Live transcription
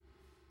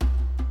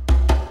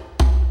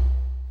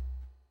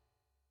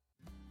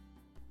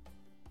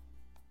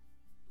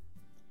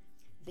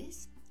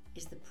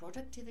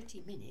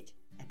Productivity Minute,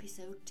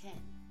 Episode 10.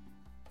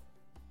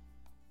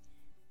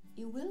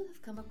 You will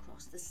have come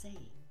across the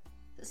saying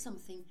that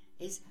something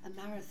is a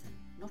marathon,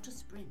 not a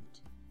sprint,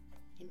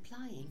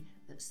 implying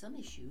that some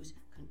issues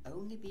can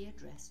only be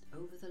addressed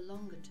over the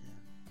longer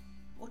term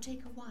or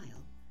take a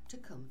while to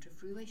come to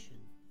fruition.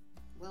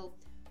 Well,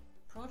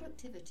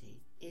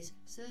 productivity is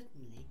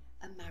certainly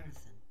a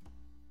marathon.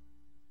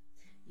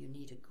 You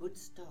need a good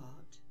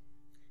start,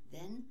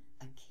 then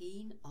a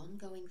keen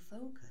ongoing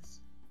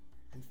focus,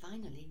 and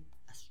finally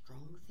a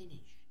strong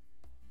finish.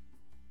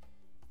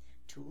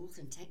 Tools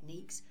and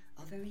techniques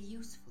are very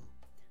useful,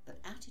 but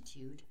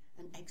attitude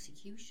and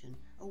execution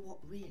are what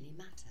really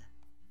matter.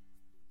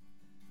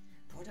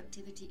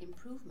 Productivity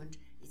improvement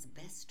is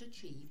best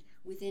achieved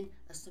within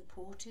a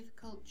supportive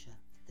culture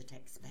that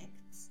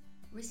expects,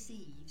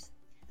 receives,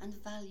 and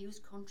values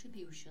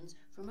contributions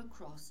from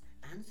across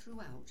and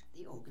throughout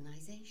the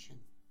organisation.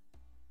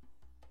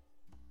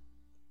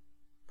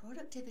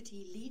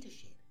 Productivity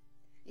leadership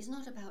is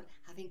not about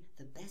having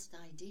the best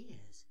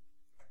ideas,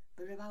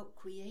 but about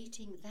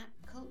creating that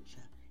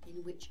culture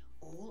in which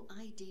all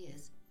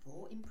ideas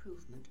for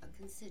improvement are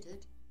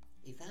considered,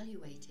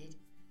 evaluated,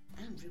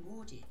 and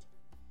rewarded.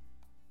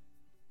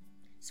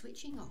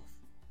 Switching off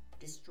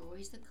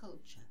destroys the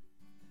culture.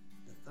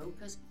 The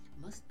focus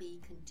must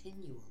be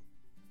continual.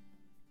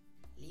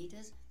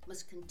 Leaders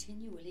must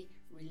continually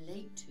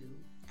relate to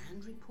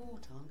and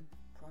report on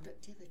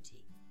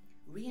productivity,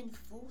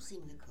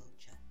 reinforcing the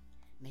culture,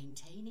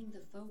 maintaining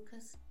the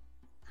focus,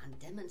 and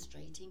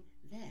demonstrating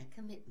their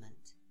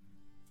commitment.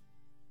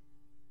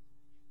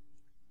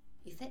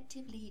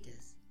 Effective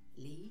leaders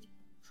lead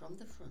from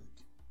the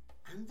front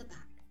and the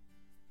back,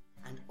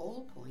 and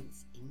all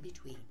points in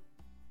between.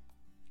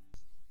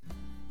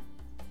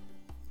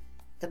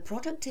 The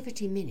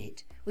Productivity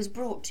Minute was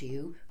brought to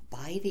you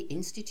by the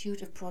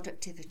Institute of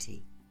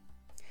Productivity.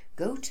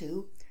 Go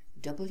to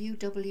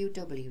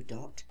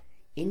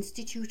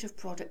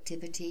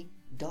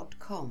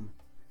www.instituteofproductivity.com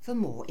for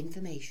more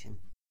information.